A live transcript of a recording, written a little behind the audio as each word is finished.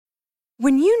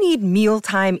When you need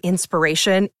mealtime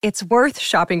inspiration, it's worth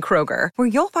shopping Kroger, where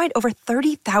you'll find over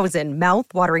 30,000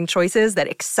 mouth-watering choices that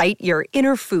excite your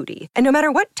inner foodie. And no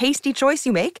matter what tasty choice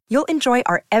you make, you'll enjoy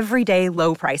our everyday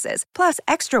low prices, plus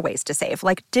extra ways to save,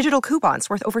 like digital coupons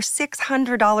worth over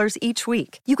 $600 each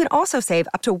week. You can also save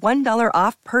up to $1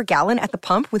 off per gallon at the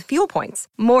pump with fuel points.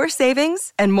 More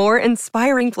savings and more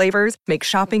inspiring flavors make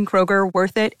shopping Kroger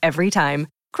worth it every time.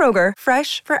 Kroger,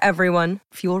 fresh for everyone.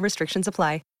 Fuel restrictions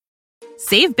apply.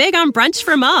 Save big on brunch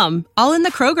for mom, all in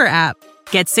the Kroger app.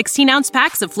 Get 16-ounce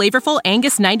packs of flavorful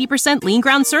Angus 90% lean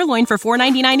ground sirloin for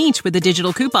 $4.99 each with a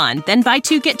digital coupon. Then buy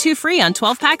 2, get 2 free on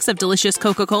 12 packs of delicious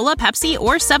Coca-Cola, Pepsi,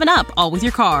 or 7-Up, all with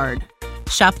your card.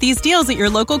 Shop these deals at your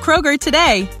local Kroger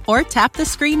today, or tap the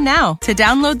screen now to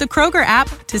download the Kroger app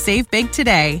to save big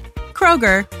today.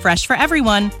 Kroger, fresh for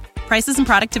everyone. Prices and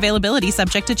product availability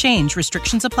subject to change.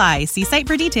 Restrictions apply. See site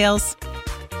for details.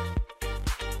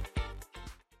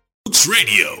 Roots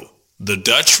Radio, the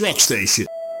Dutch rock station.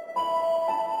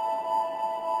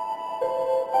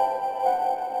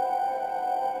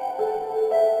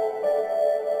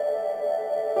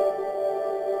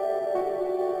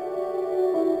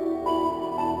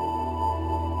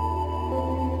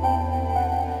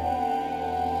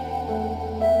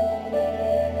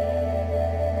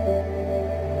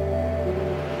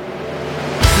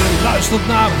 Je luistert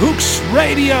naar Hooks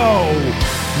Radio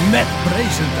met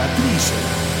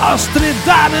presentatrice Astrid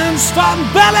Danens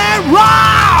van Bel Air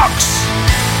Rocks!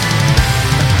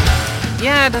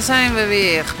 Ja, daar zijn we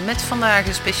weer met vandaag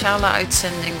een speciale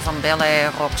uitzending van Bel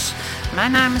Air Rocks.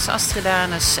 Mijn naam is Astrid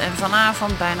Danens en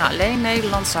vanavond bijna alleen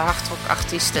Nederlandse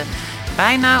hardrockartiesten.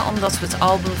 Bijna omdat we het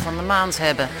album van de maand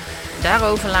hebben.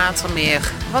 Daarover later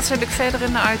meer. Wat heb ik verder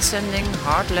in de uitzending?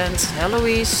 Heartland,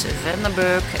 Heloise,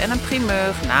 Vandenberg en een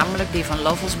primeur, namelijk die van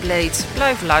Lovel's Blade.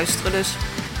 Blijf luisteren dus.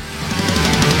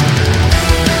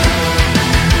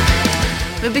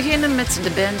 We beginnen met de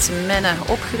band Menne,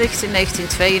 opgericht in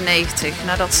 1992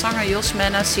 nadat zanger Jos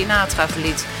Menne Sinatra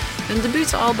verliet. Hun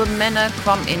debuutalbum Menne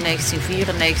kwam in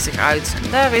 1994 uit.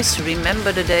 Daar is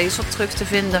Remember the Days op terug te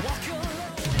vinden.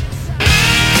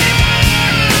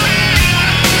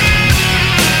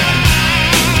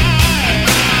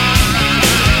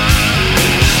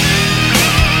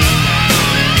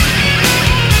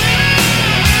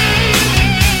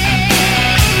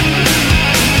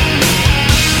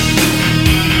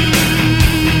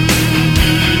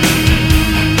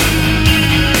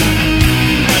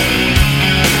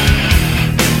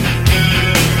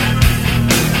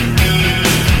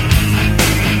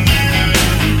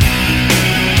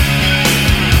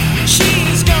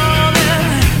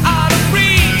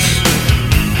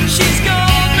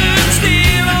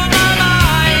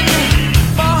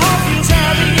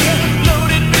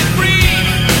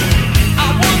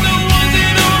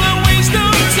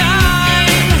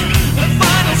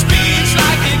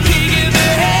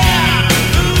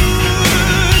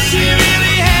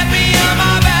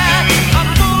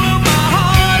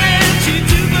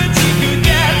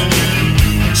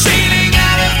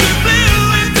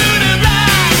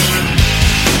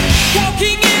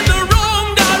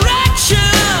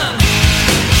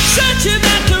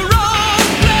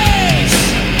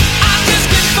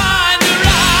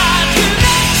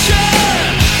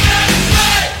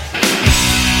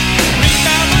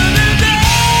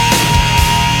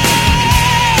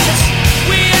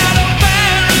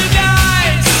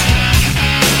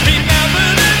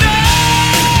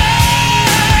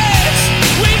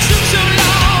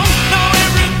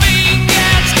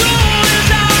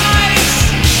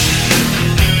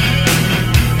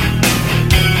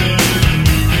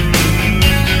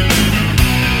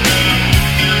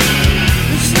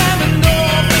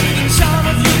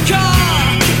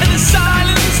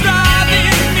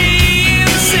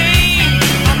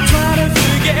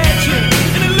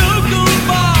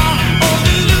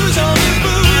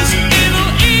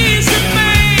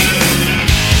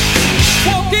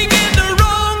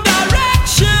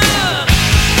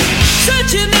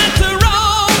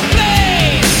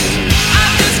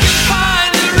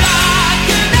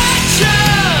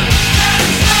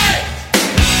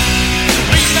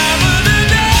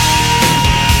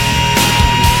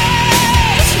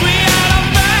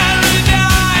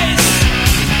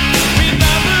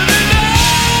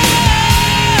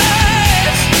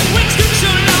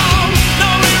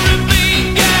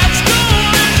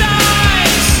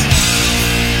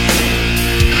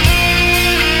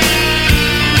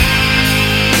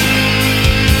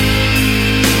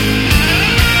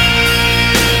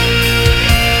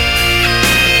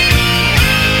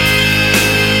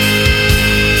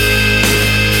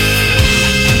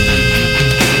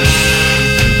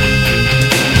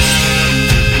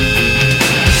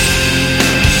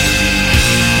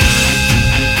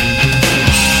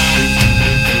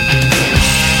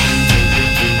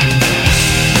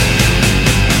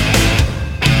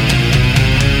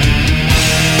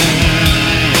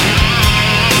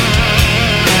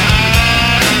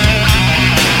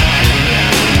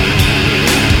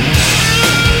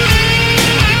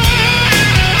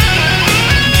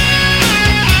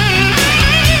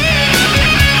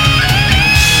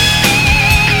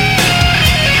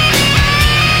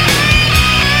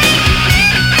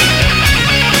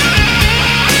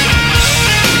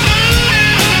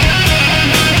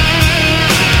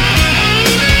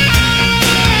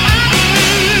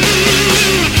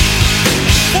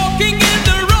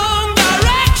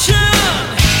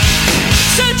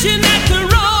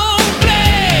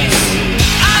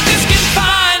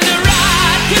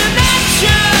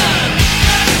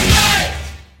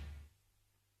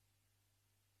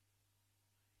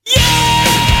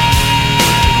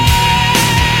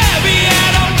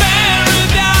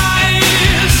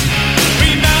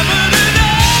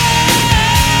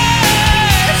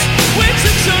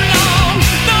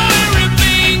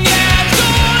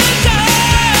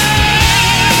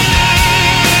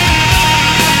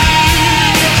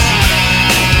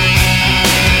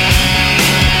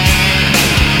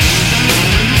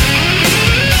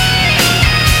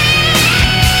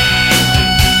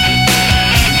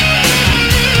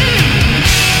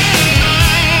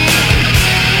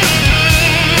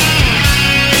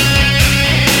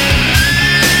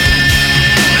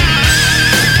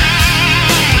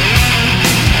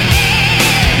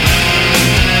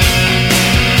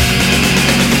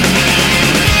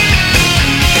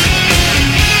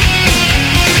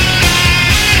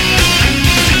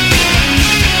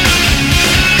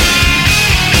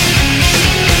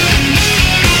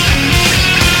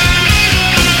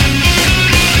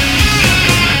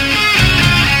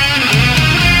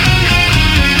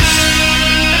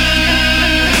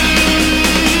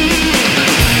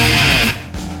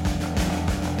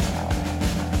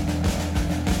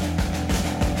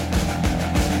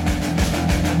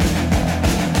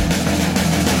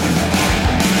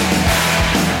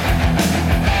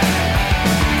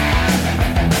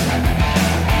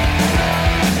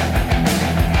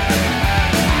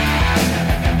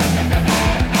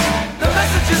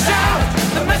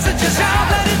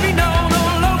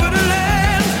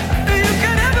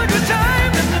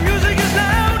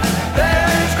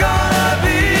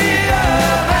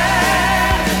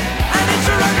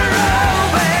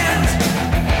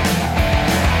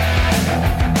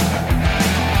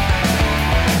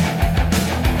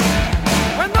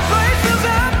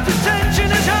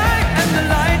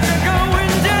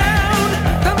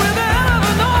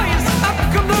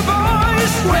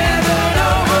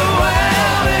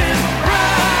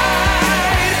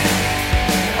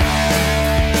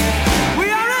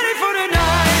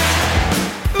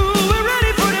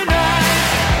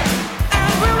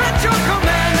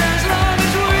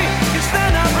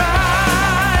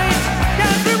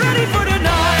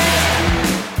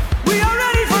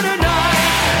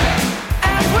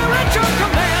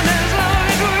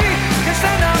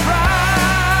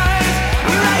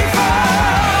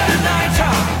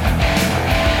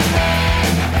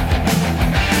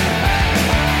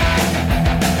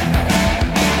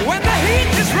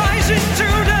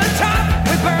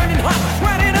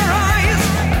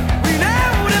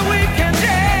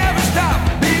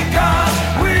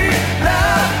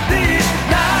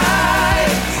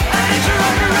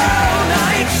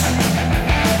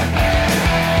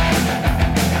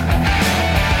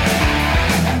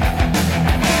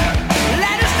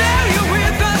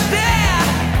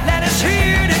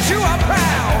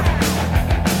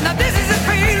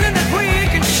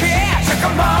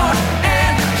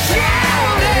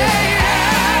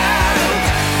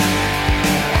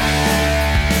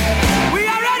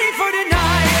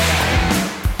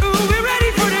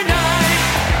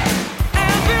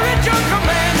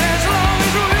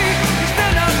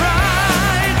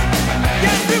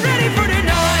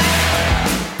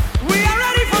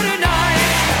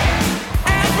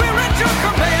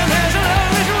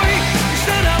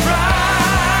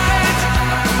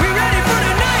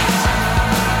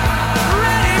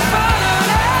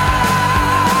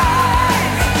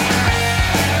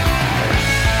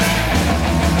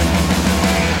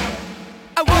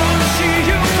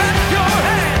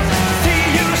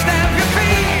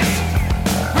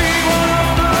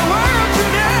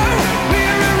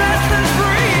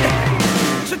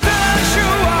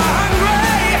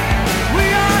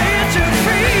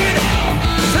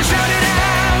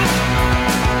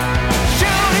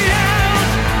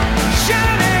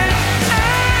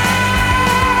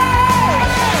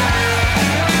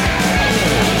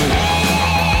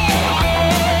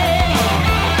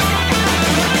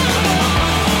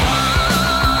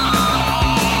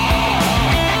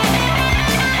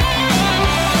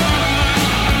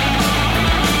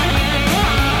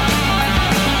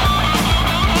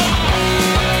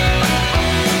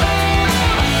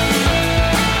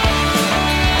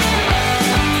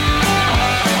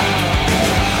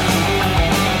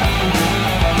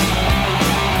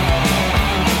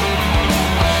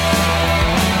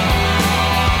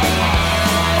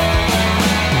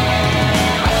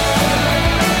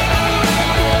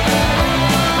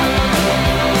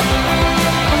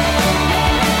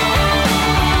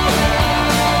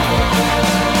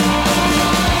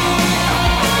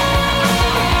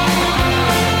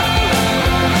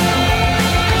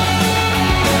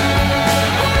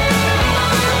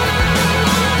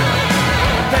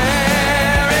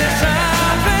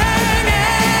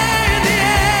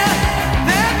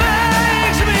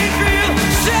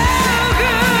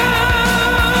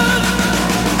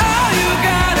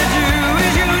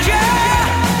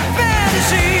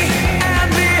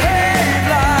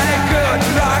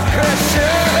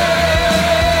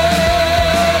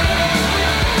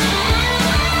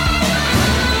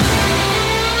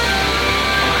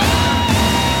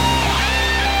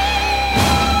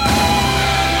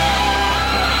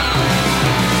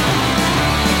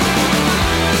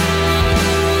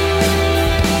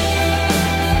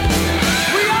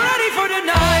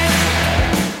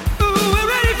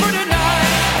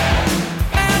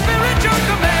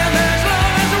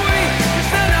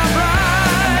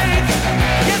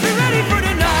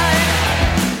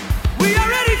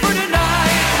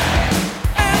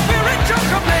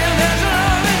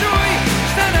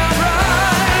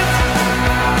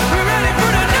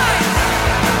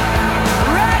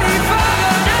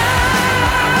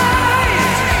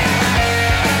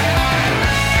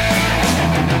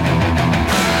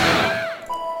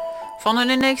 Van hun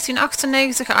in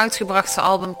 1998 uitgebrachte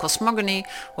album Cosmogony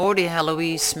hoorde je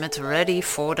Heloise met Ready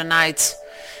for the Night.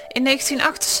 In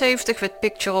 1978 werd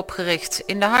Picture opgericht.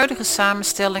 In de huidige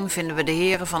samenstelling vinden we de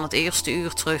heren van het eerste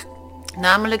uur terug.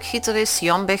 Namelijk gitarist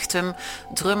Jan Bechtum,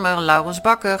 drummer Laurens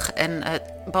Bakker en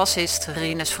bassist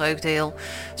Rinus Vreugdeel.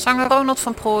 Zanger Ronald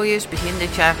van Prooijen is begin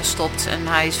dit jaar gestopt en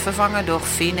hij is vervangen door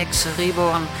Phoenix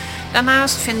Reborn.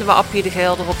 Daarnaast vinden we Appie de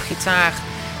Gelder op gitaar.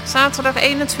 Zaterdag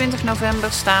 21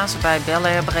 november staan ze bij Bel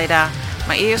Air Breda.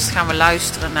 Maar eerst gaan we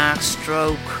luisteren naar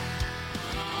Stroke.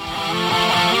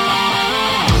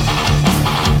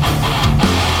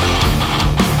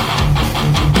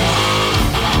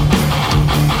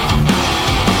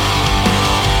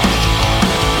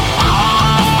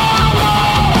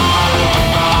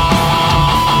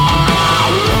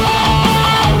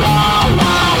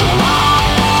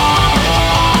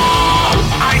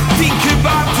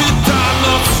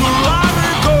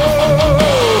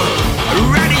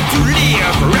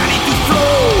 Ready to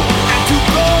flow and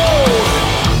to go.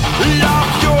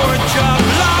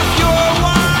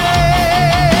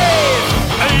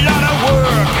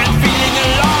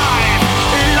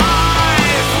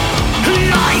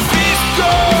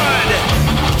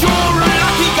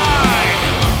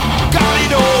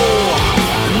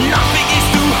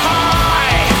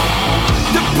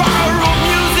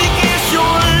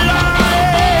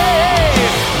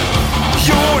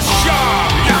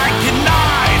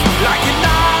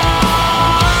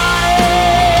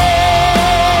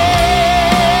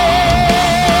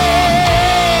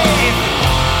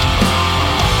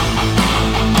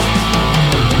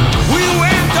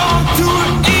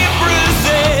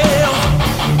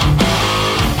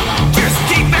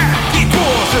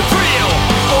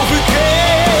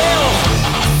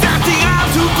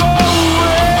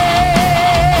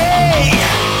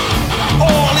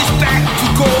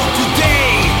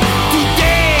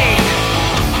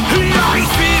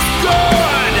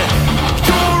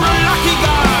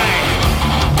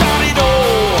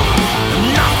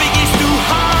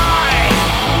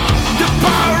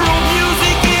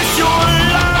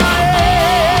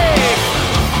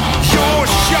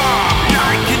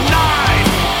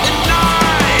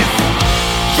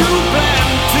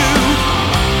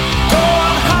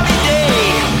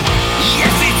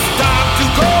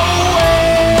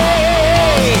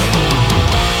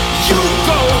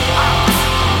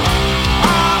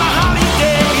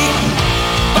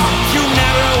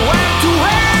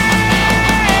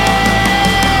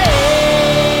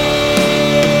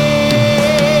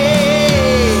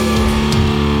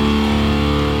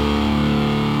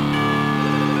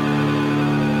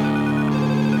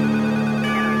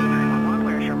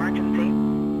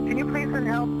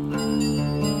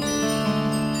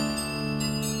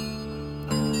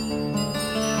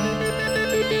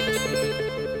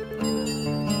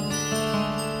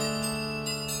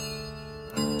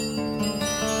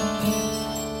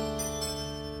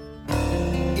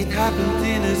 happened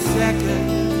in a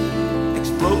second.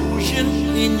 Explosion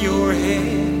in your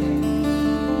head.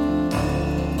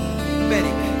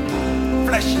 Panic,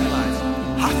 flashing lights,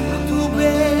 hospital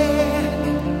bed.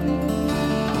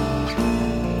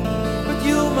 But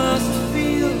you must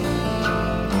feel,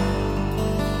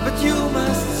 but you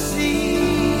must see.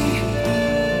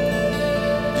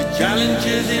 The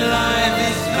challenges in life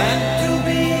is meant to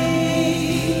be,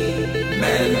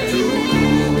 meant to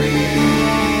be.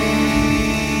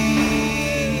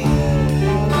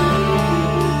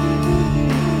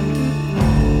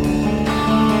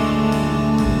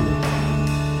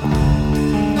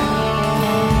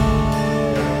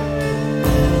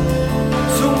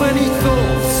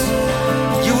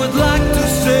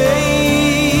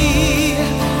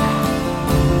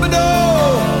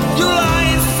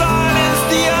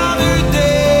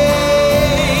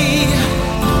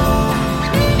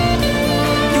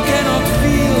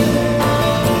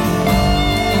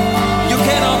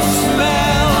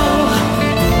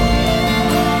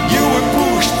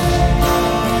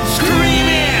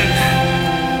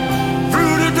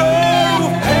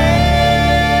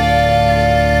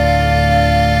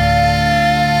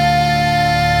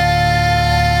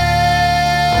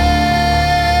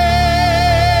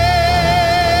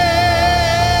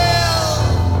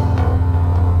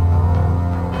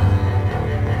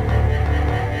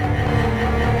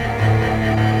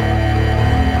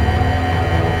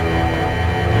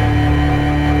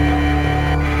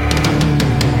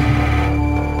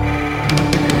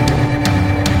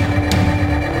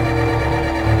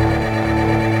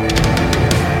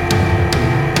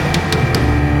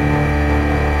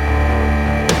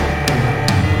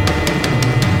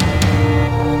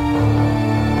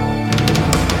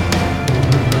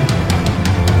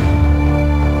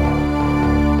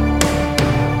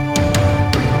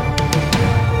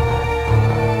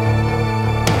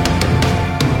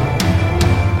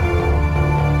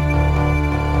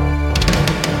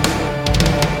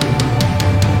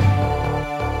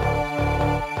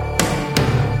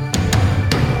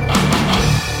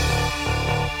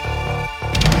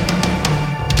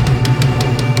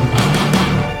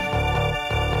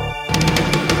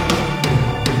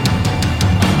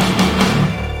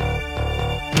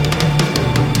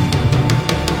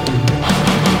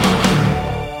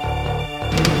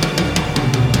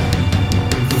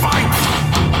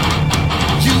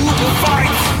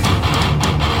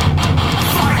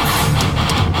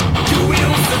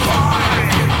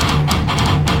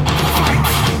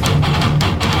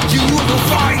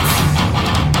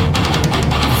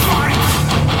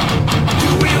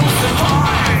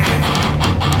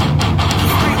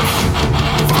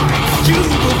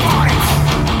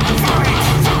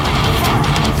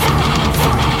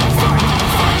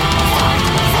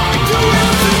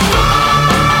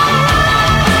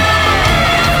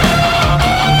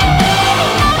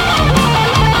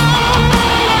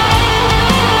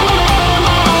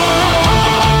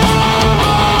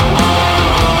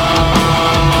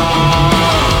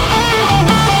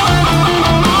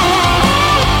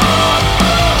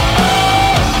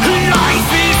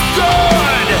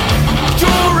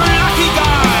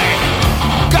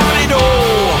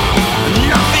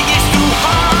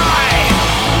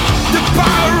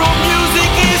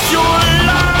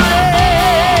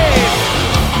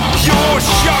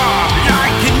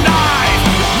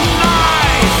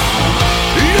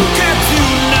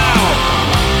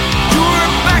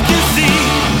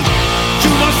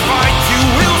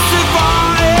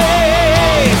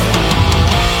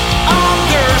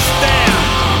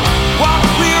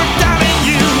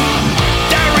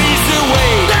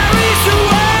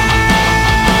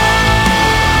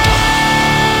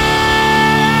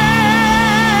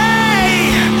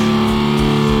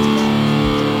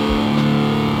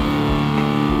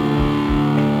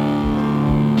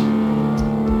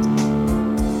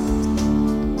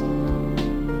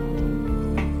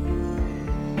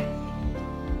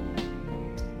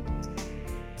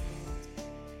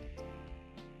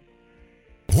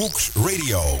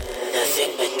 Radio.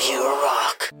 Nothing but pure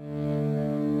rock.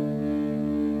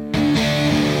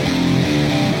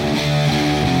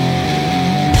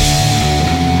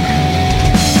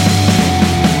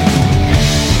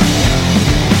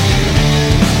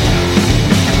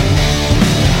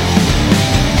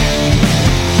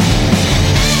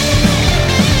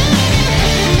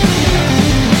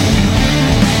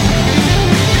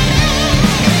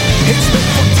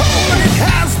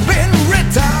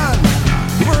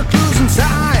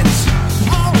 Signs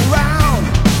all around.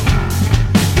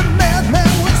 The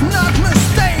madman was not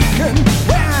mistaken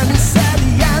when he said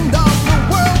the end of the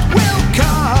world will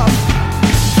come.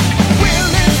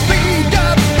 Will it be the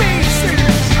beast,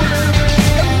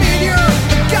 a meteor,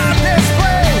 a godless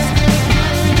place,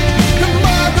 the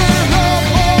mother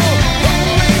of all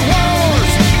holy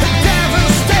wars, a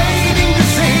devastating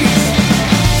disease?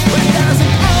 When there's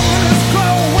an ominous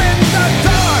glow in the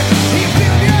dark, he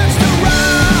begins to rise.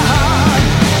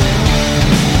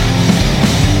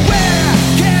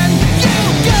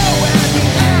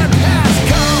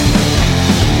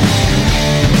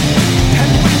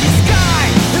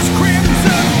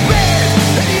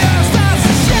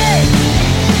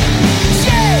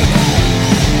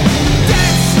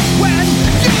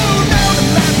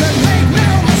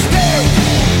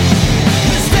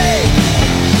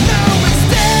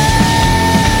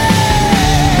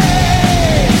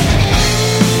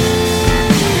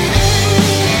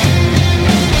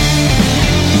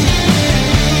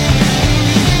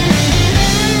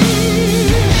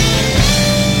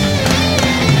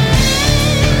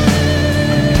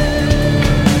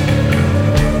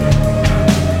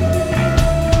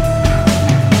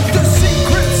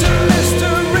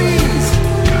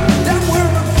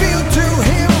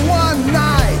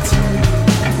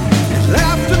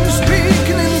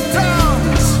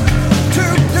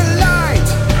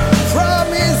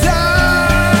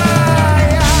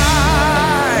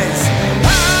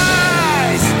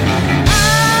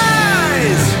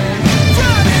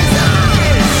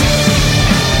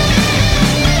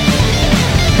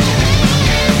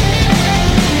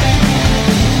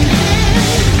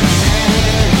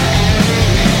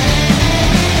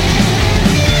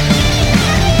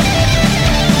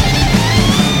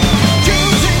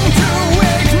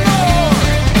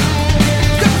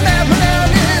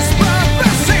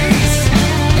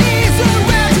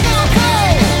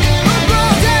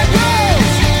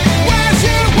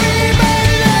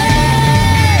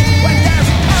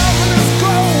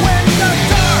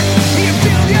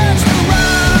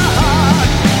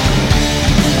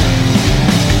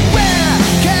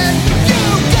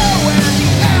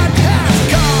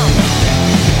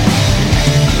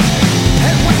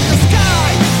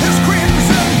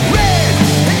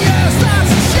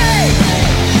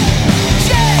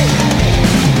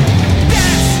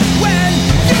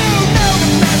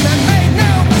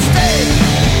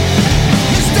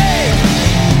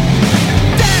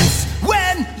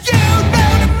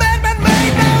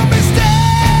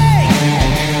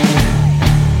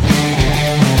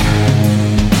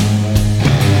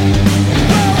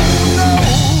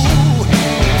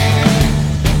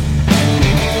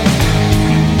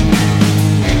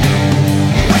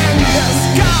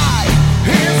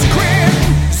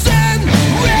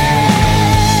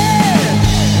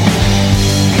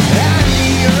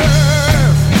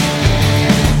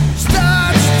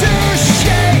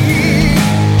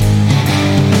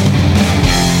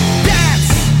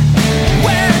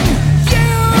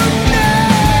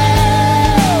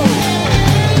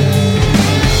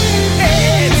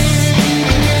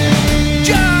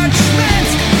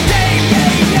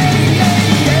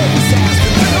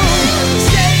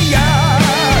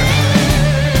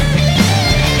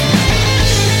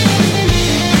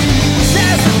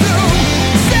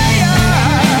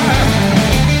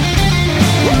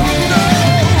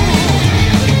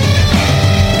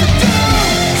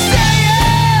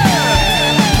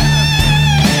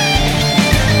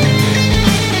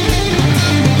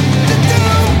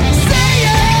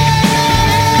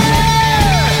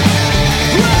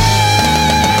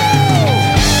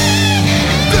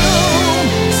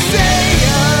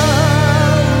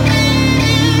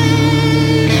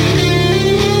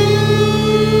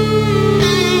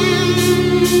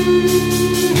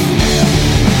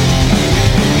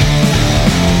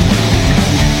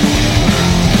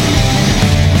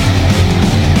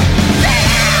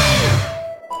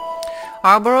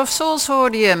 Harbor of Souls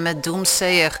hoorde je met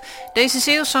Doomsayer. Deze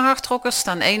Zeeuwse hardrockers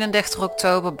staan 31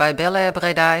 oktober bij Bel-Air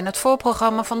Breda in het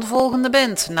voorprogramma van de volgende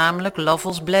band, namelijk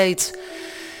Lovel's Blade.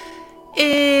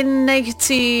 In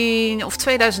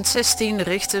 2016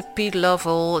 richtte Pete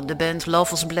Lovell de band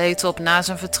Lovel's Blade op na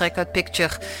zijn vertrek uit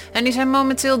Picture. En die zijn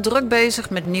momenteel druk bezig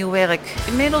met nieuw werk.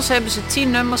 Inmiddels hebben ze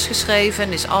 10 nummers geschreven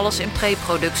en is alles in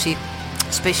pre-productie.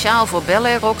 Speciaal voor Bel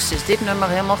Air Rocks is dit nummer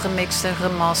helemaal gemixt en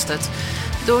gemasterd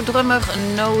door drummer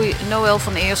Noël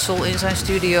van Eersel in zijn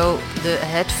studio, de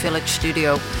Head Village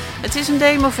Studio. Het is een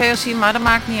demo-versie, maar dat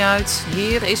maakt niet uit.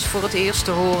 Hier is voor het eerst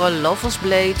te horen Lovel's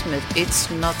Blade met It's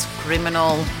Not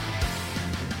Criminal.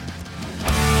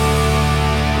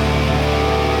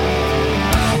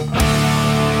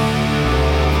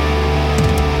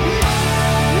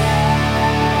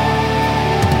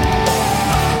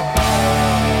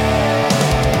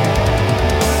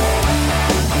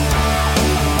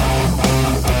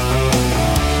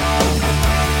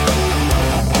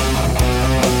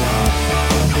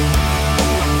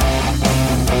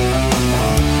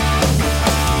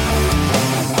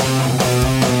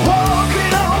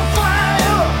 Walking on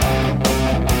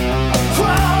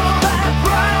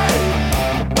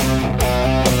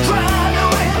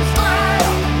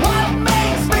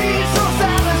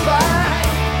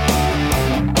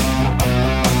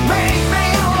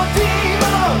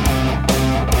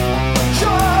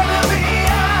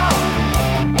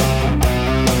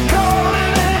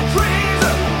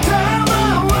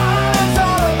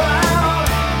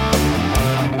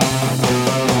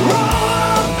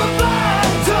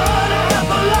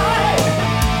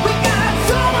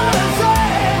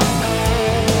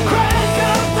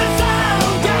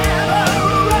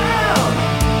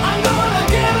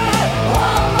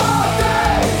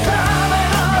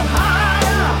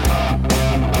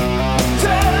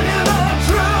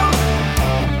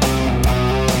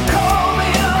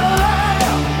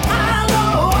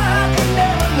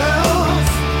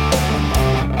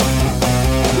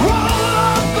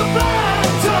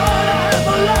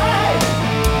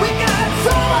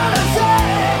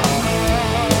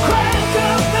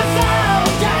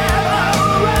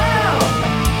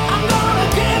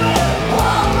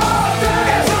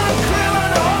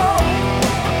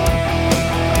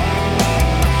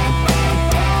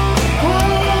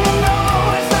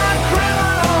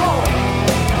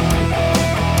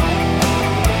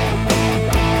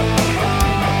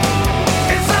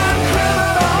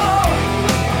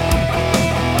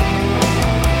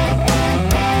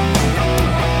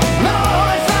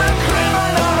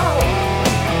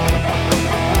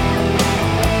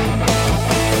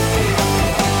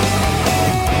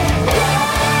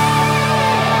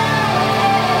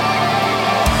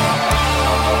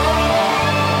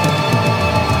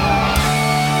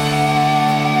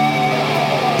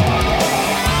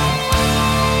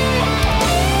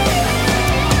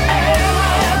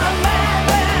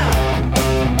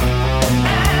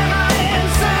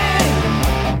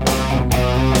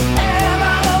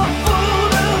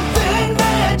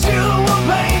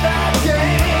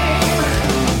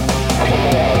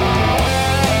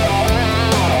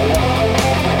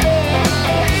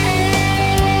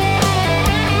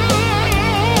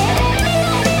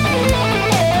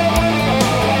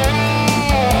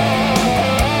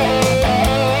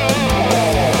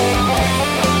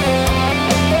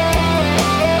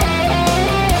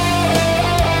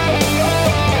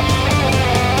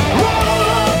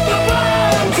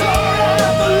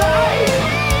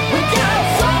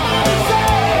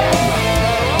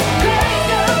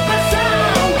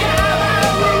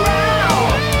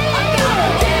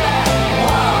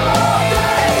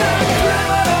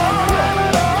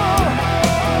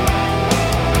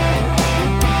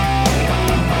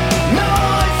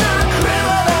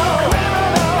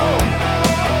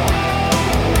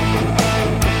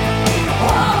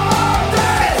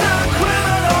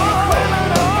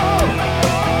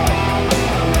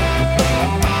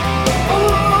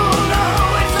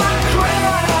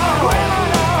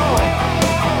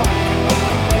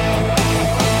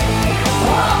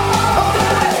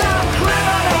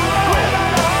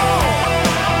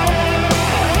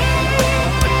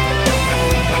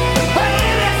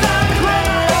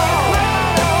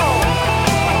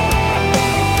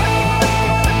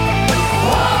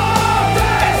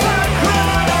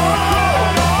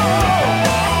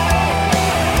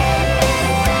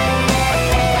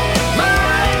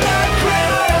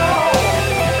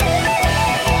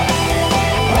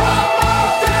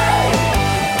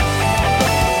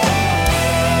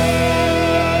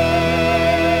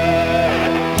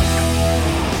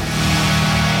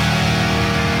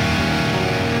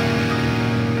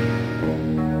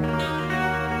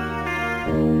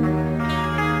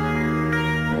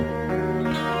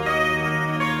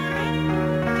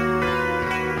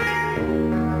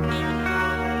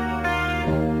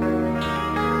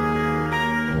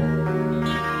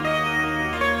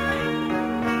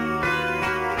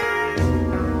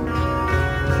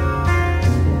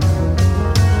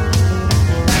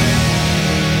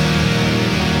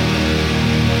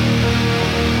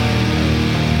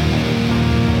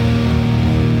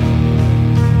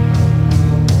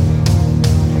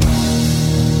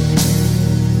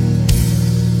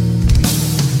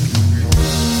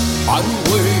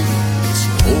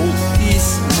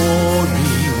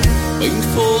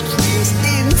beautiful dreams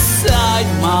inside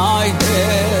my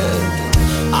head.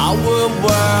 Our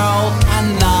world,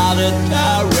 another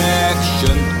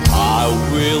direction. I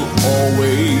will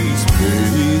always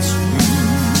be true.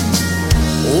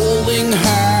 Holding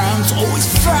hands, always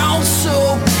felt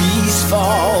so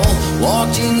peaceful.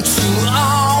 Walked into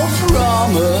our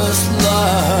promised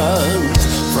land.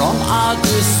 From our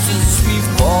distance we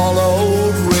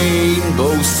followed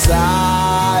rainbows silently.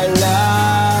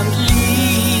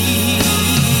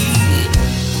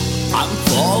 I'm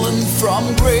fallen from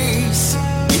grace,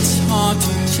 it's hard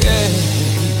to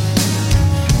change.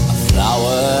 A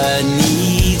flower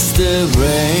needs the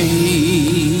rain.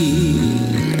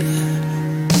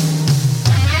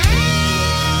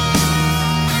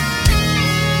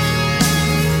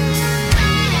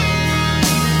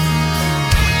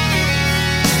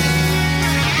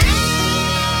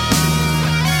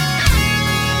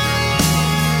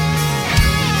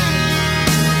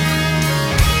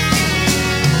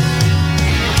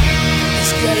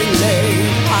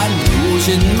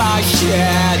 In my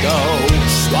shadow,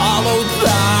 swallowed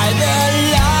by the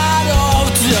light of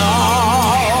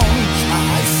dawn.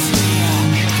 I fear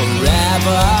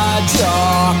forever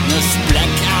darkness,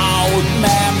 blackout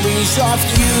memories of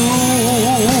you.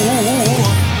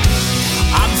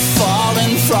 I'm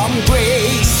falling from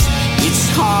grace, it's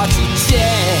hard to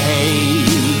take.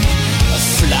 A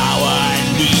flower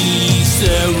needs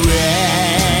the rain.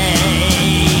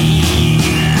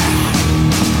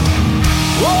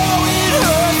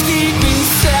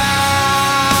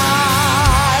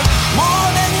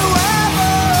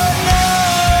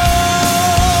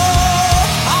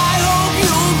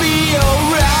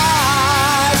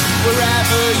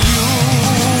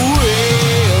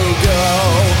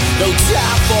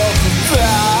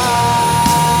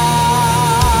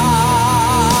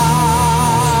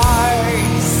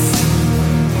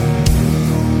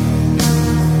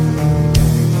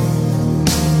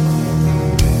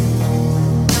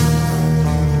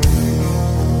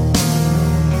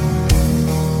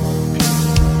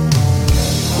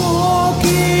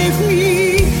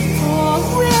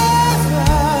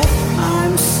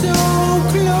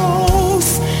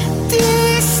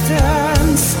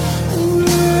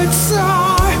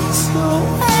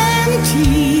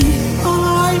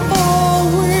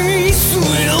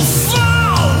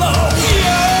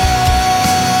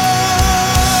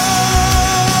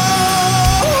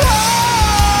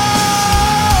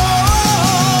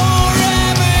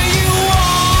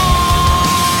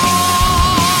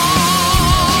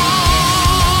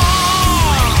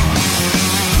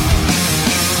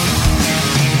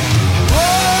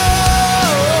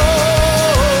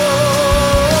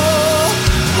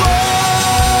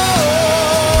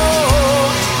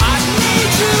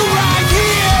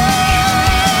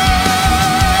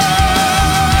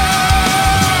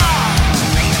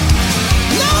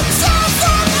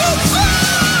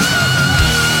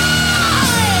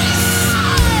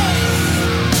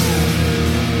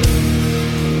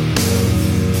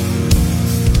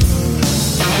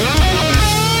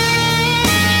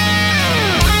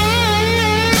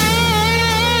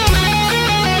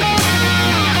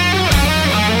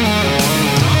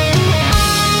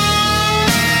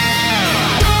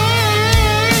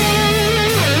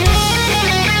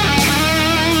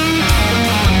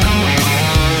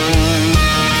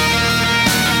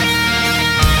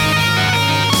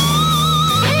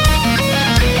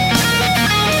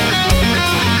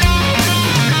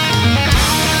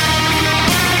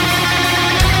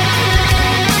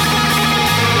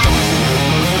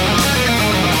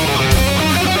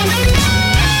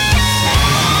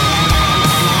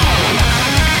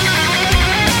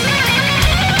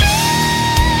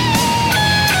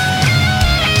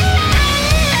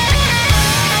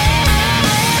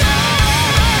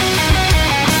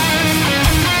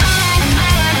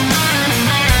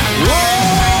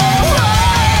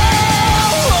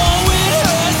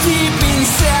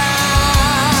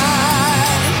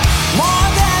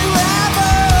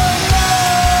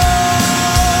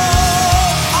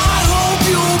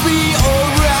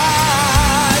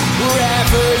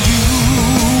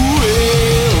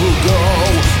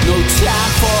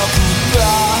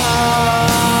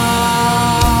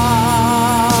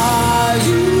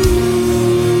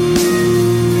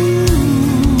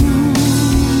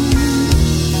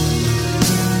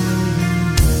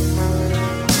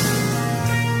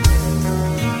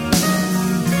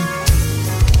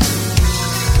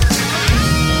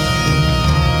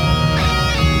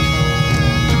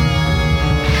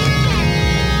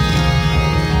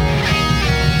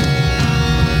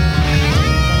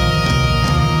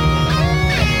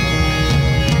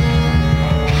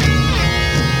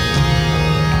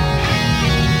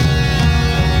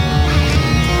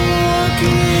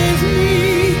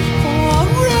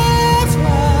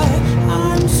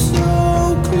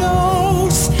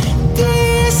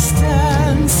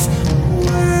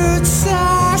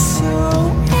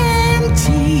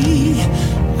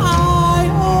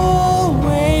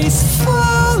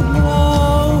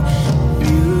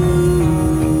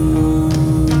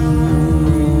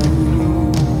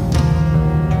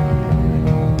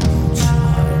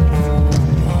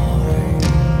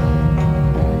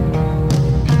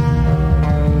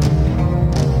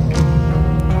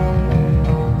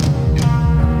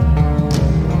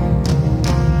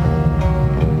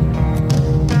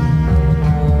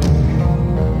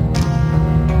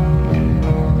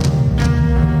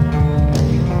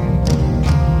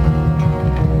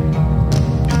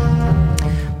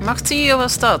 Martyr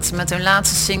was dat, met hun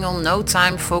laatste single No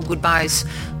Time for Goodbyes.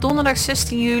 Donderdag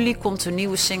 16 juli komt de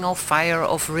nieuwe single Fire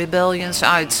of Rebellions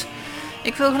uit.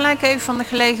 Ik wil gelijk even van de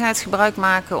gelegenheid gebruik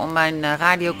maken om mijn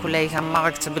radiocollega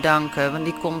Mark te bedanken. Want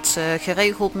die komt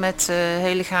geregeld met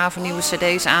hele gave nieuwe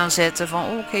cd's aanzetten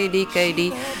van ken je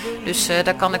die. Dus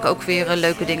daar kan ik ook weer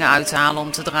leuke dingen uithalen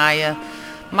om te draaien.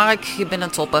 Mark, je bent een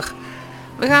topper.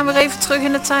 We gaan weer even terug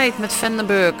in de tijd met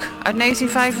Vandenberg. Uit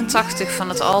 1985 van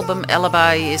het album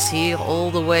Alibi is Here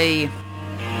All The Way.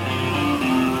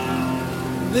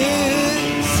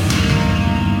 This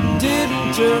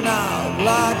didn't turn out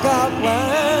like I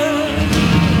planned.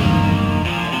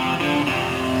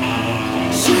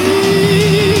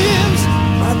 Seems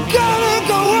I gotta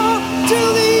go on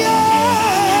till the end.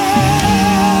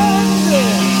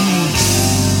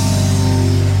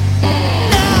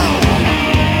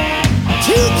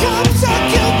 2 times I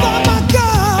killed by my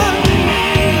gun.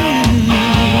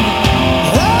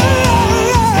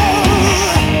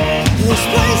 This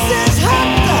place is hot,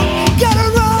 gotta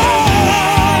run.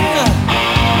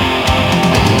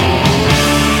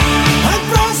 And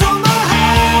froze on my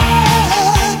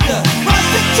head, my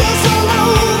pictures all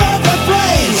over the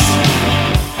place.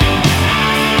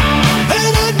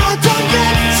 And I'm not done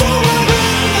yet, so I'm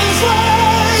in this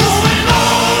race. Going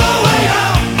all the way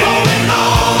out, going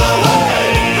all the way.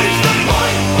 Reach the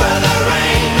point where there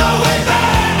ain't no way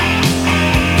back.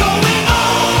 Going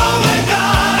all the way,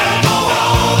 gotta go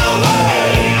all the way.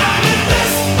 I'm in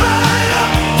this right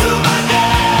up to my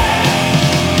neck.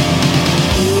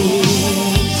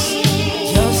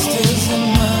 Just isn't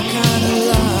my kind of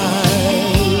life.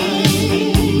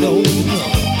 No, no.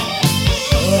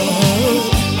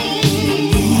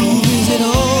 Movies, it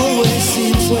always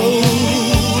seems so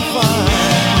fine.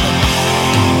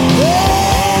 Yeah,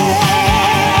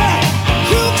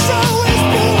 crooks always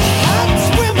pull hats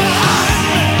with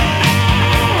mine.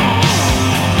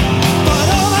 But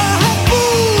all I have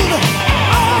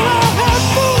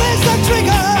food is the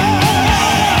trigger.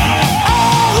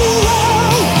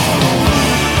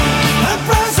 And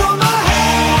price on my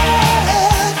head,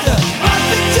 my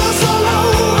pictures all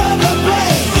over the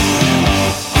place.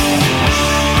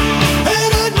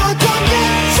 And I'm not done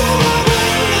yet, so I'm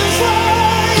in this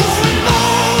race. Going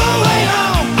all the way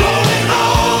out, going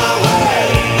all the way.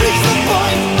 Reach the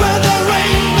point where there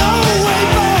ain't no way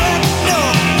back. No,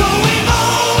 going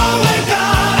all the way,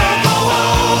 gotta go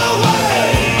all the way.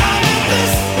 I'm in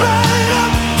this right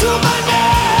up to my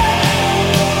neck.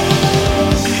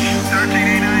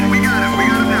 1389, we got him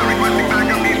now. Requesting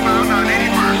backup eastbound on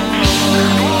 81st.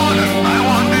 I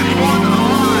want this one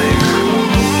alive.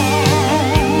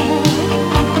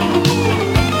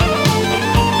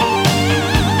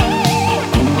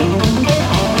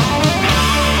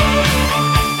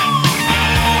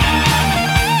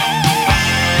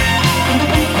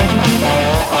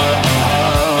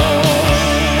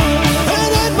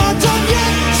 And I'm not done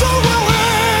yet, so we'll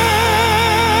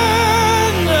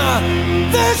end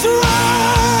this race.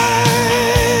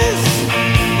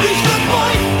 Reach the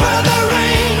point where there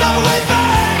ain't no way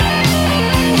back.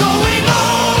 Going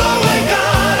all the way,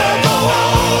 gotta go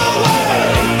all the way.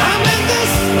 I'm in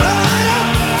this right up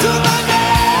to my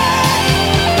neck.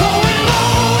 Going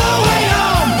all the way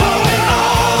out, going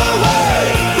all the way.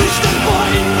 Reach the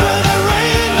point where there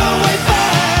ain't no way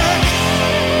back.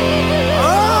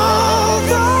 All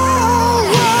the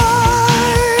way.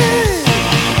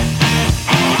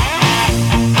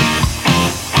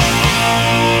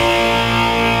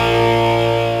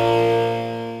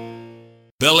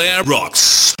 Bel Air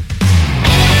rocks.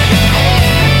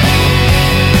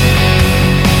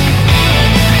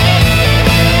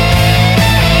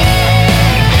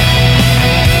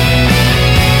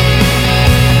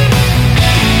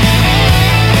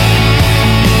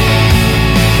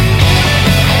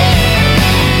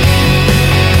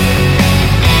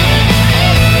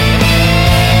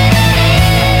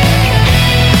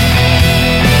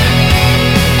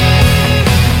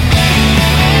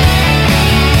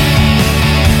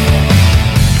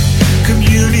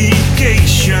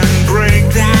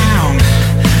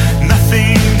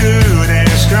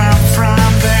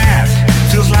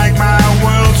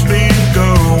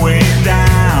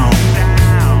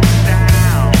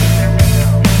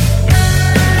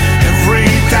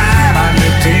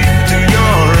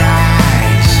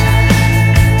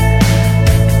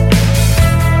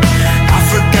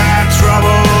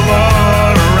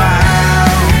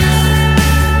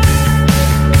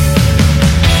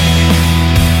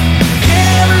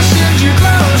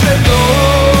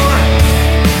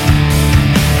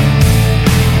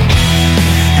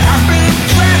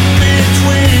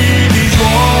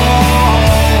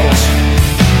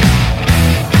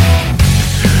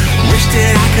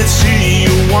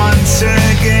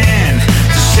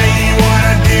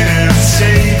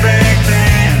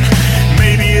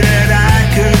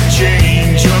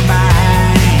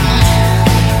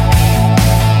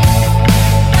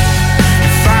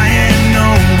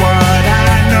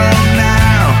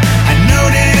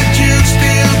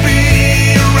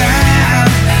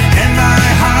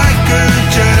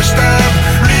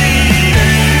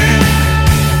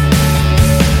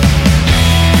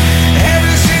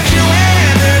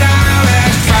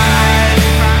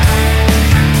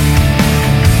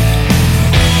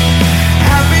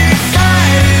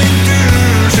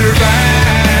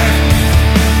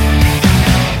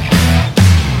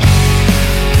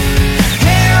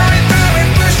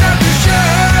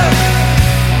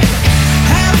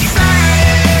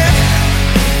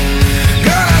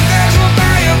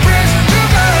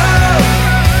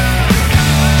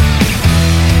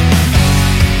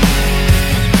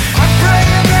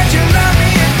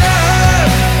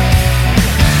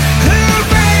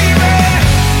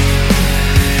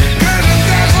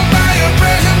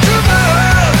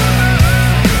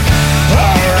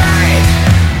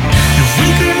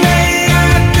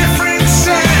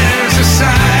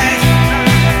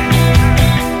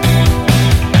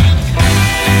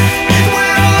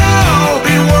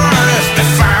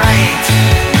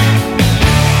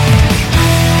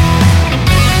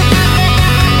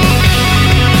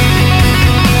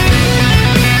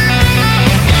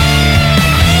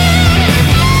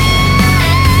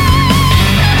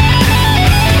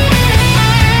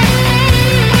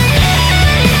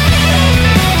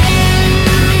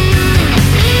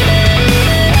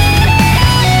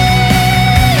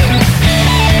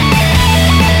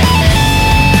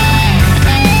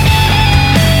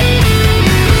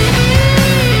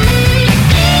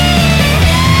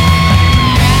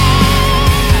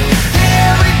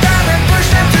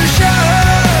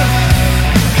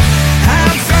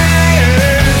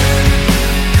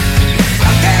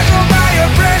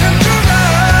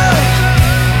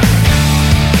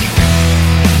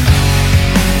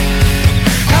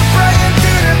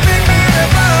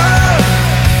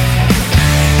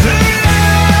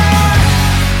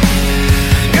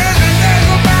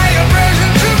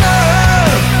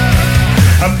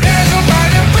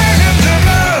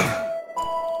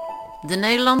 De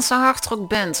Nederlandse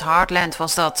hardrockband Heartland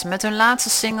was dat, met hun laatste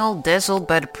single Dazzled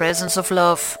by the Presence of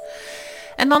Love.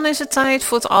 En dan is het tijd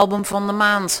voor het album van de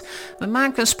maand. We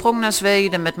maken een sprong naar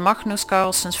Zweden met Magnus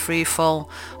Carlsen's Freefall.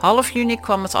 Half juni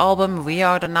kwam het album We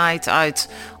Are The Night uit.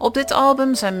 Op dit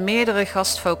album zijn meerdere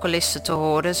gastvocalisten te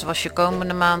horen, zoals je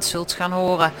komende maand zult gaan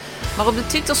horen. Maar op de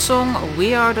titelsong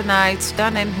We Are The Night,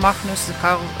 daar neemt Magnus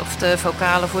de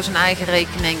vocalen voor zijn eigen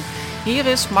rekening. Hier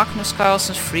is Magnus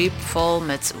Carlsen's Freefall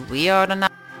met We Are The Night.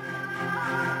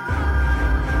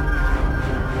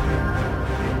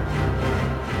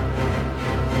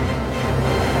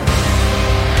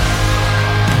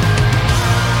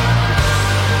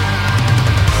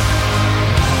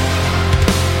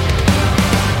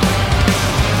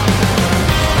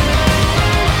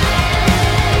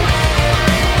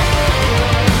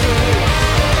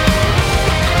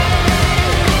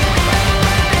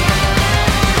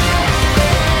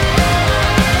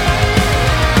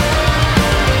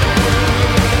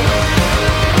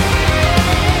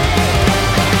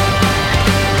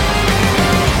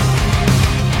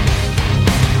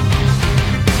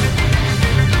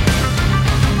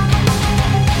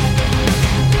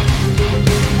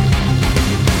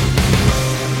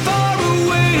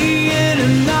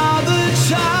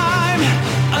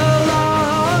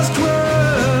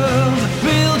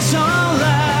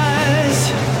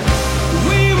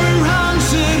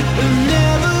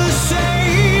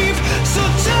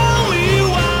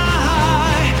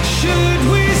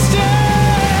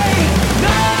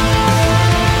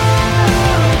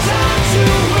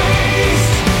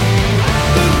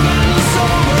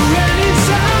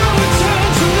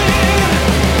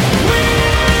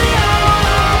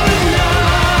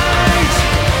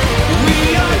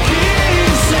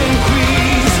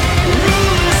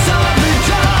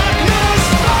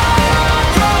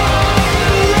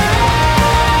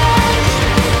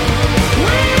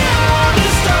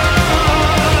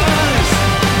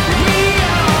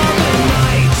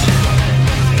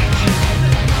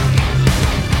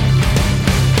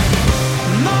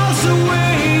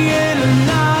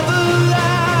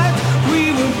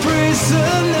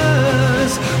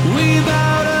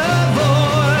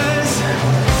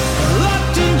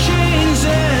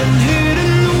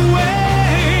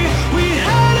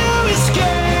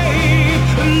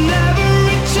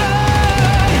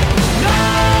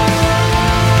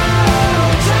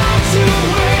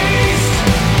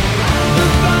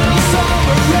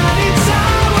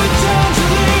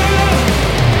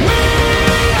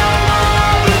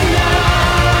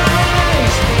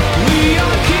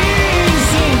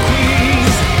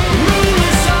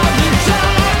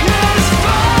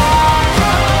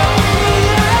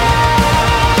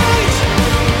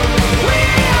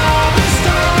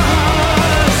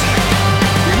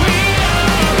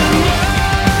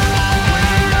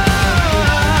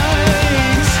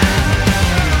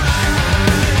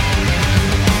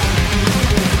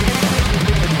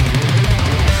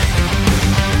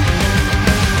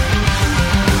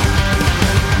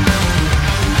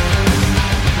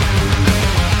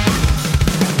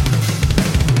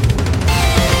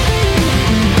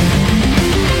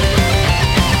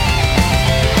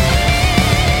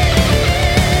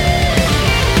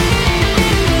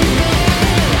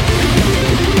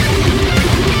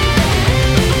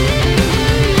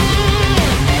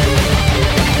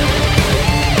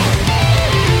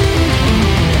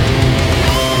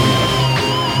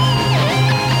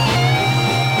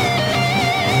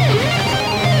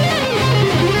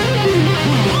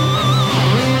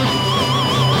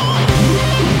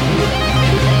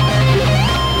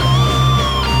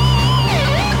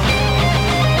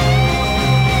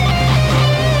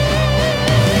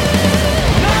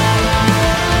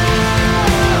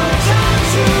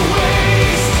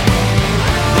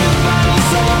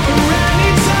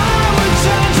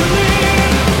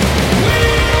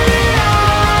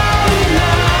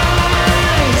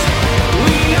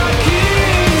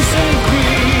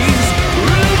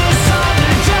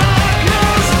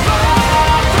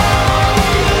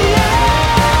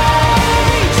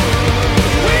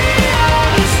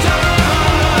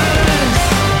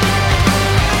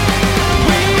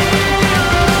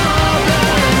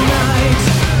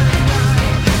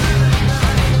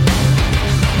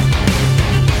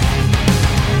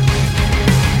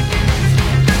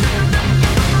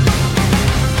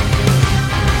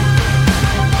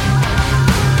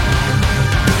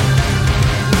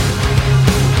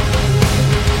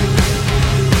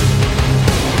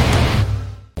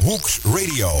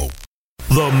 Radio.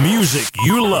 The music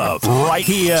you love right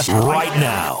here, right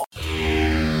now.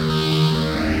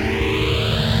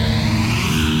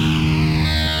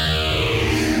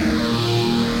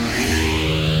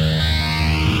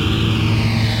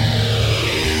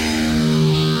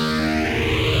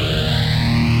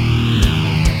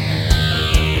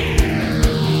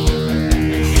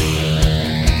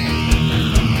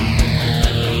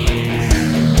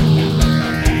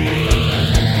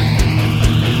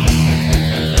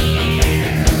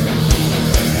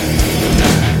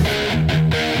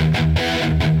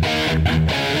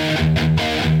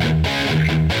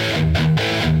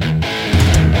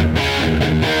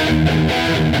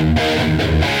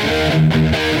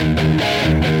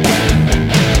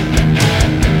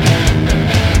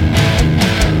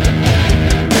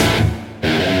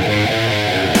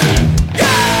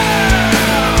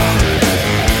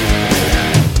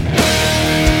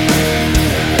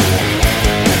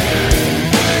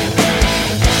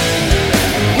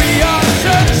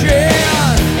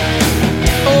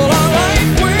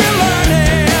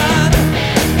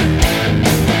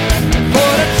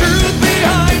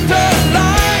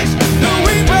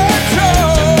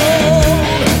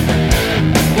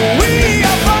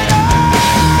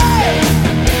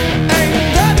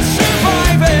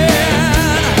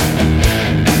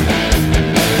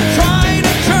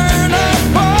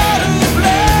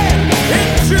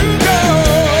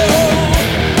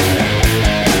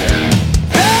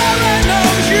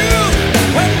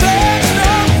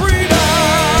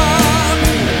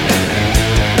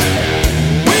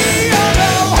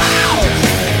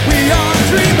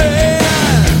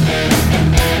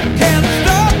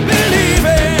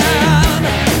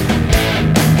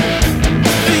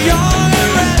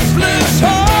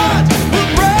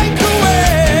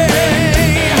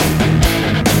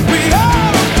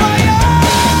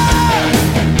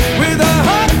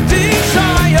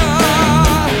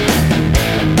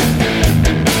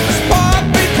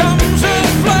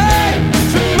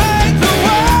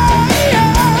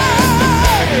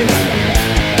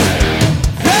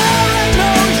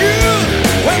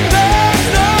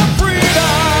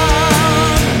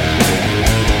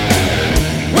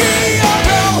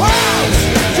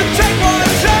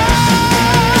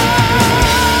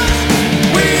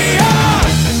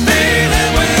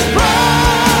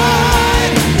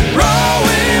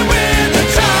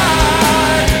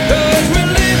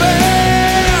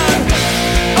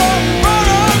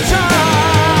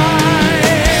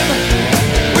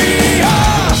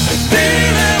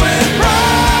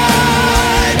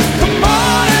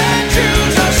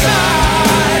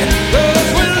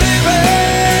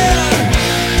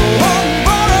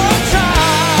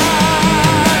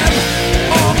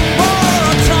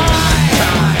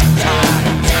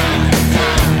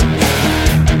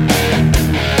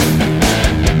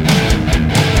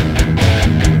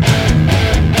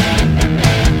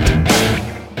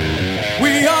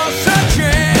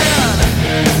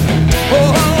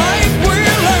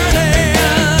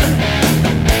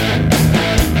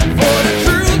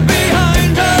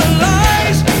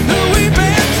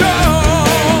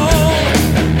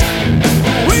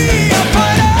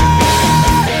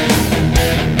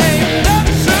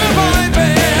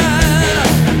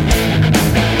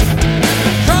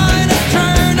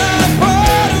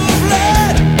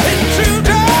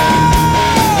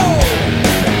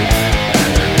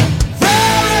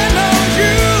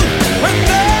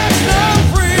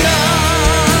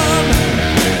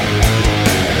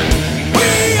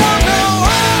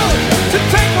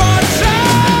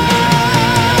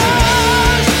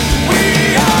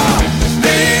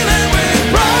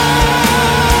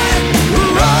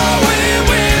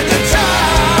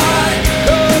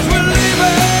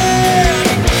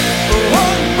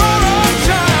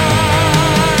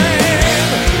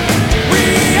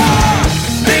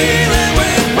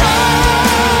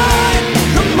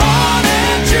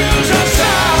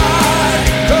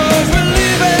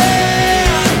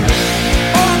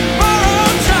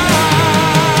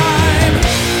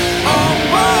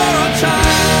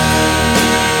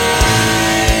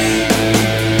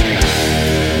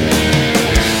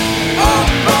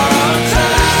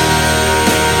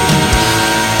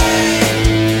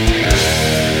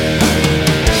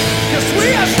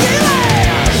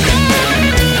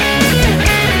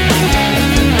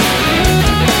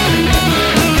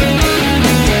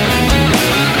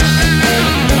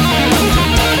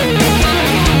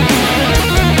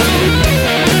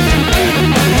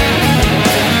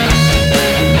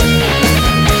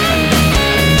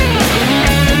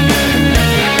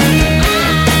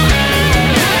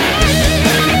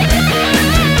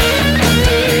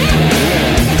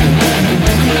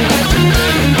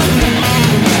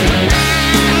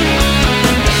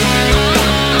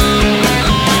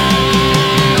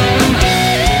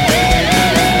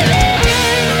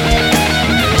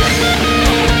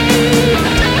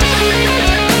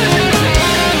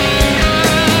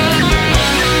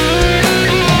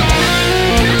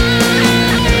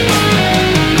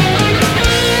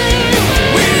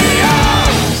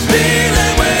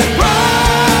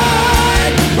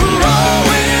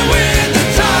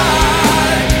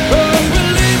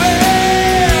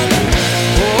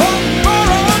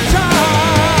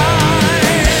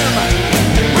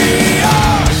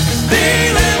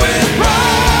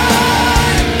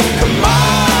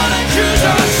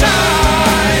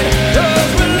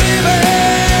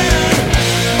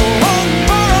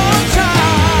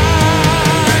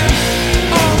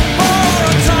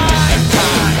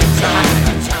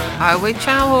 Highway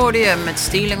Child hoorde je met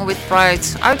Stealing With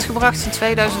Pride, uitgebracht in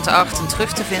 2008 en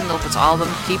terug te vinden op het album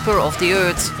Keeper of the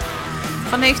Earth.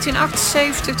 Van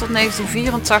 1978 tot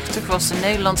 1984 was de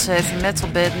Nederlandse heavy metal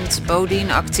band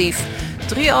Bodine actief.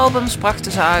 3 albums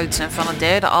brachten ze uit en van het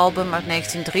derde album uit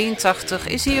 1983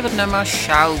 is hier het nummer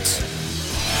Shout.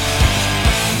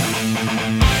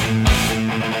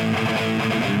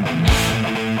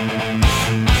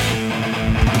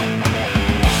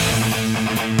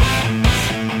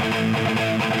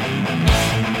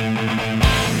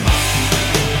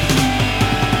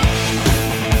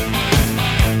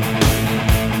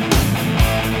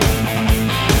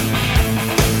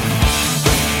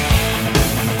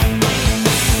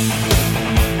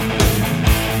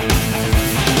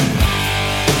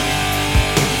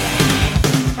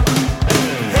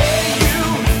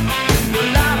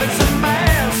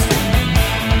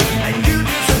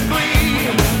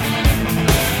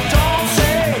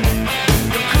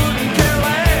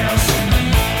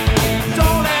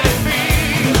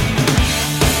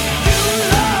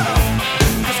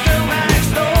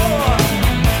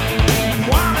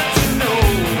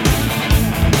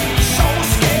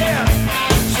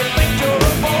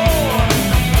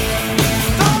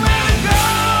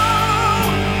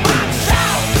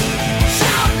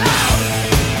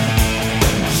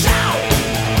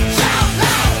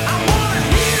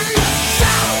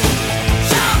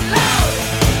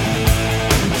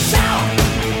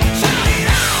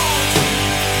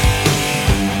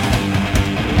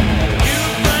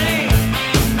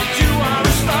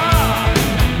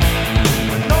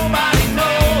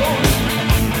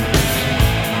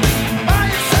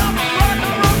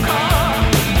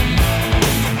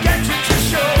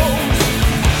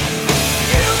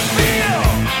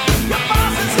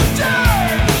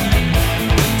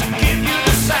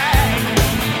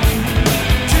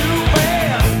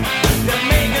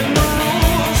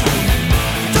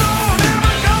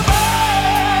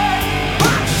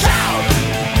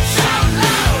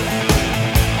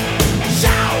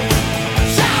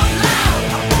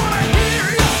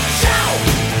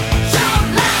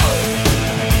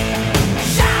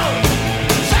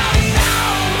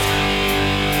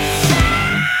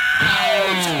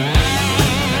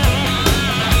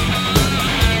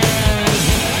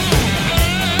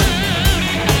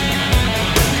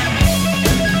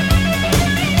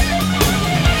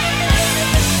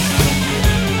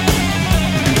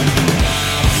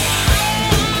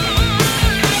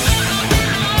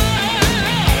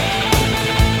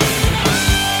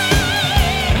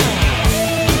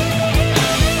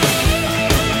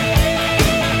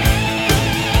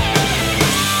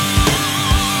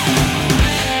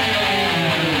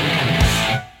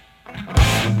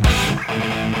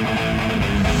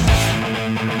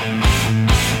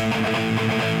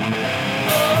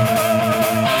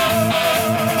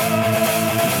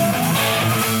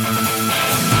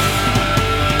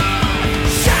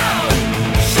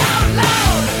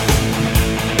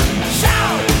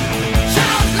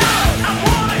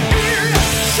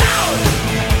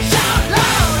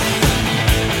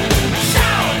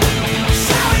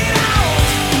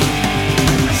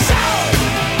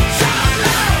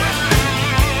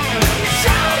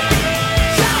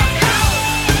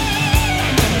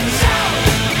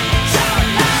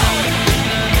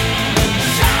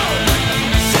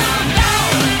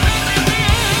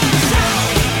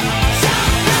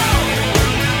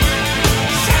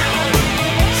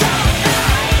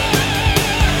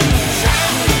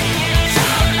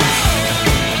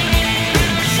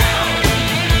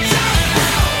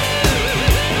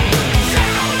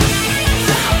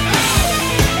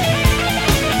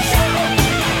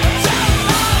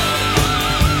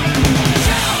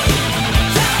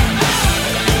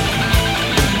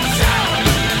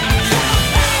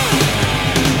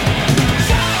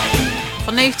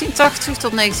 Van 1980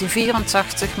 tot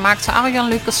 1984 maakte Arjan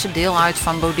Lucassen deel uit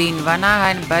van Bodine, waarna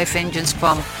hij bij Vengeance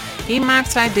kwam. Hier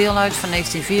maakte hij deel uit van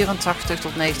 1984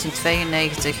 tot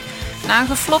 1992. Na een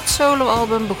geflopt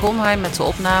soloalbum begon hij met de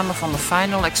opname van The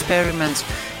Final Experiment.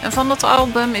 En van dat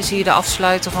album is hier de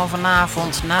afsluiter van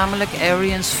vanavond, namelijk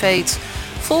Arian's Fate.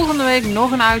 Volgende week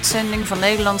nog een uitzending van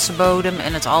Nederlandse bodem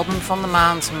en het album van de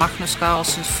maand, Magnus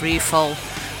Carlsen's Freefall.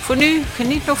 Voor nu,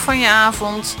 geniet nog van je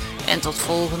avond en tot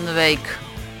volgende week.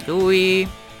 Doei!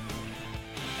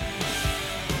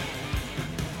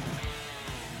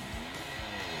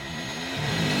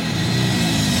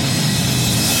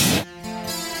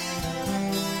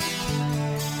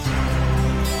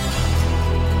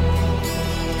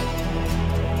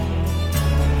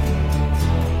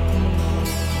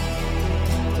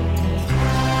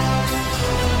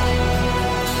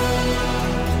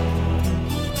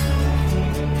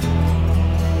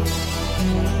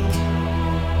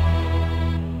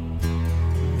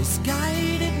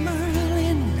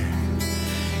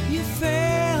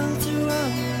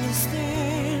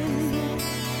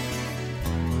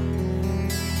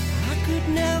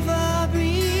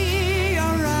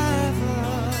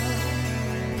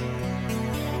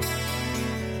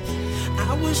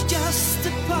 was just a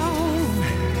pawn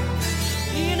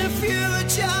in a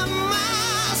future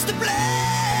master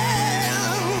plan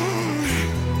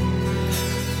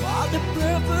for the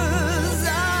purpose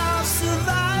of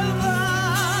survival.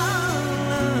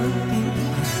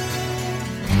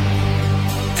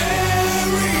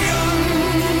 Arian,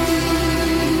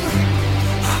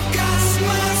 I've cast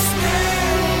my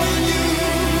spell on you.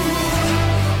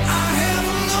 I have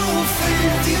no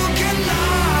faith you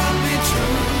cannot be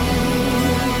true.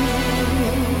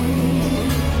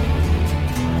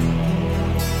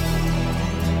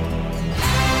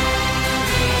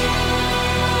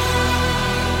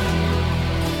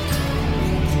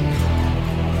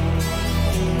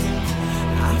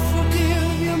 I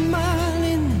forgive you,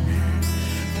 Marlin,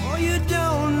 for you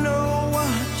don't know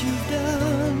what you've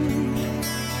done.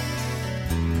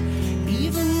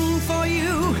 Even for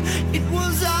you, it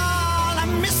was all a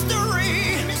mystery.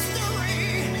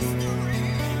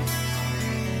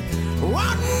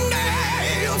 One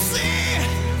day you'll see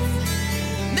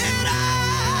that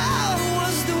I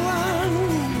was the one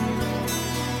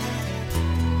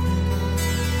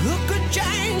who could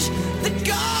change the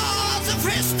course of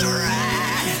history.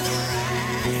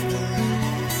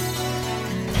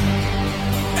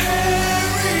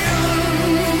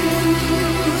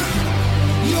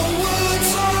 Your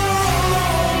words are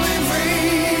all in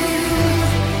vain.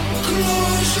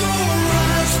 Close your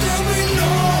eyes, there'll be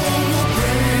no more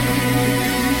pain.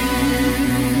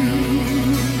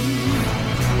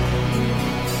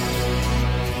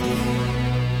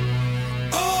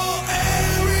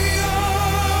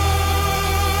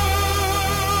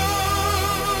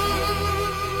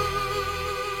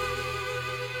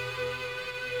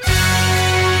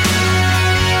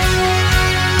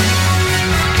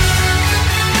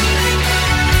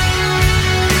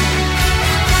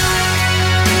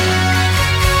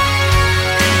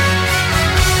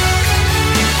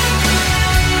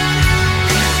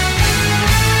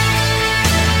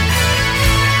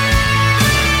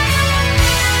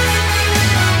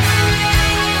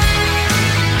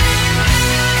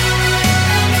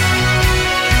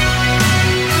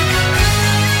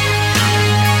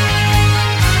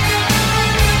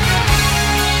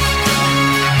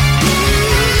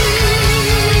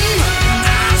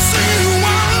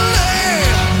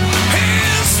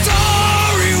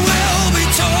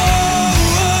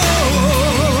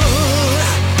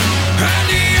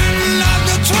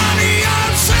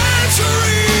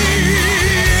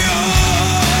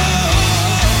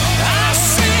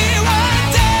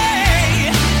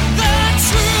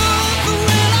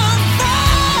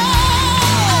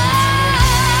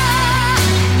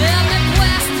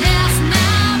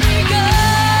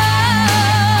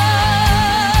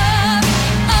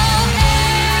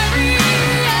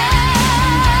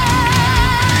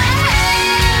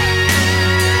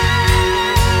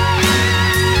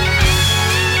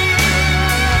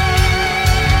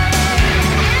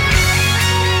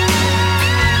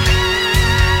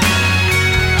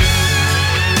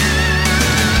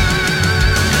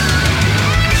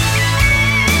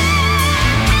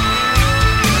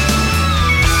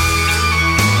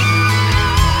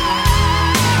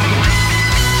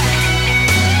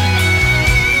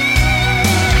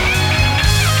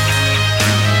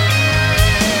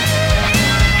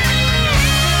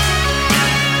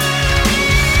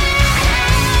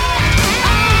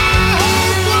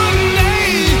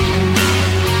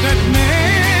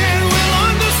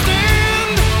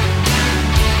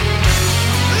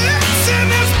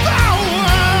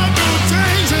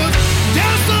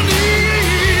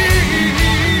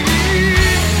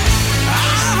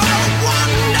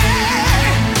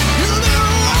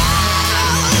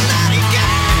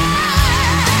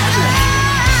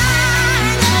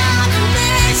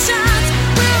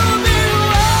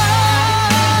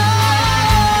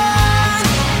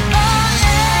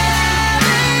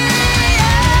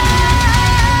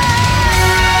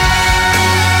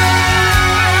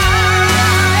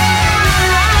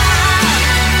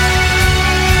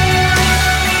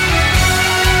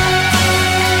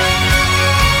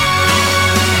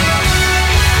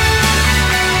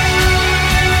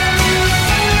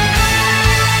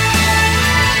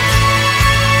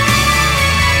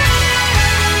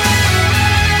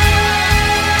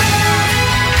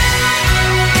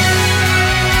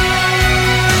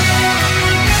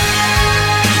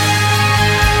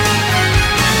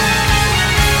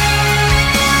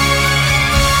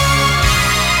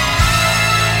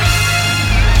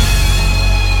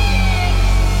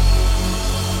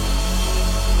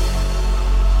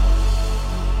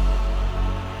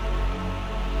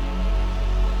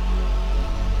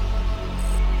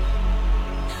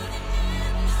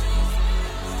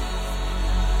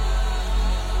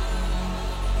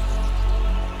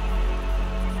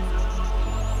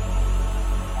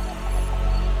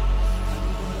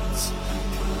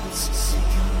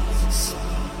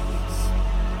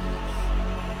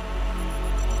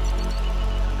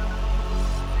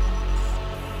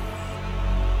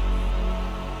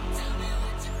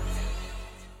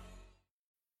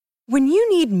 When you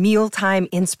need mealtime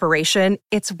inspiration,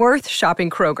 it's worth shopping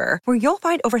Kroger, where you'll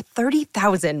find over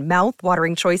 30,000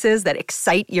 mouth-watering choices that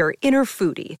excite your inner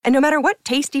foodie. And no matter what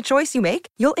tasty choice you make,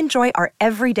 you'll enjoy our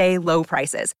everyday low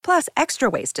prices, plus extra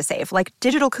ways to save, like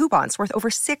digital coupons worth over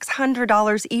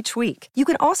 $600 each week. You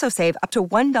can also save up to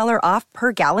 $1 off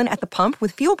per gallon at the pump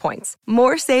with fuel points.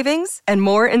 More savings and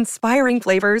more inspiring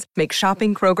flavors make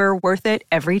shopping Kroger worth it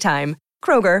every time.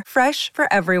 Kroger, fresh for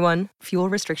everyone. Fuel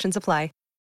restrictions apply.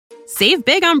 Save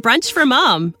big on brunch for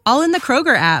mom, all in the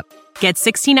Kroger app. Get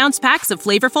 16-ounce packs of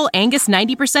flavorful Angus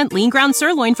 90% lean ground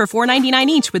sirloin for $4.99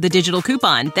 each with a digital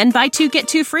coupon. Then buy 2, get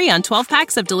 2 free on 12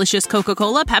 packs of delicious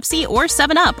Coca-Cola, Pepsi, or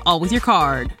 7-Up, all with your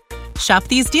card. Shop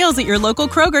these deals at your local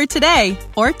Kroger today,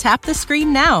 or tap the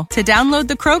screen now to download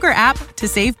the Kroger app to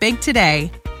save big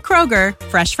today. Kroger,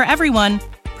 fresh for everyone.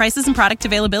 Prices and product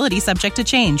availability subject to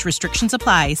change. Restrictions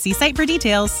apply. See site for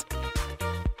details.